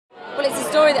it's a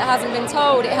story that hasn't been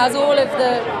told. It has all of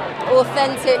the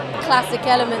authentic classic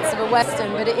elements of a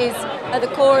Western, but it is, at the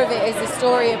core of it, is a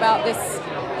story about this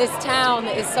town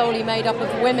that is solely made up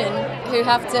of women who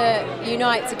have to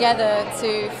unite together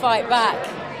to fight back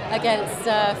against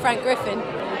Frank Griffin.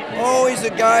 Oh, he's a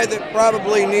guy that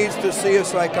probably needs to see a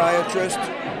psychiatrist,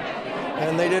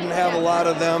 and they didn't have a lot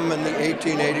of them in the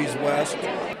 1880s West.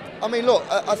 I mean, look,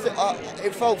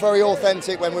 it felt very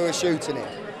authentic when we were shooting it.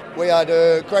 We had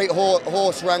great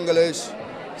horse wranglers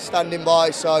standing by,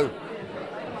 so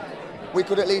we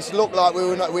could at least look like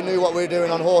we knew what we were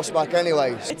doing on horseback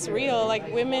anyways. It's real.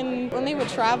 Like, women, when they were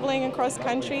traveling across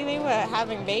country, they were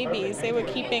having babies. They were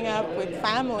keeping up with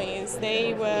families.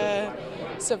 They were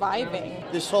surviving.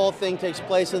 This whole thing takes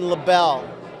place in LaBelle,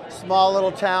 small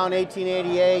little town,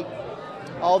 1888.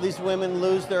 All these women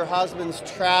lose their husbands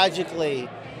tragically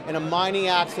in a mining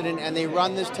accident, and they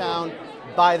run this town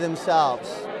by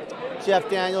themselves. Jeff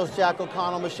Daniels, Jack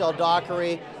O'Connell, Michelle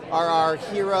Dockery are our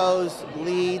heroes,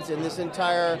 leads in this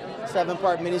entire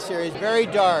 7-part miniseries. Very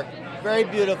dark, very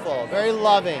beautiful, very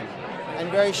loving,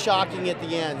 and very shocking at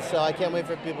the end, so I can't wait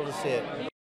for people to see it.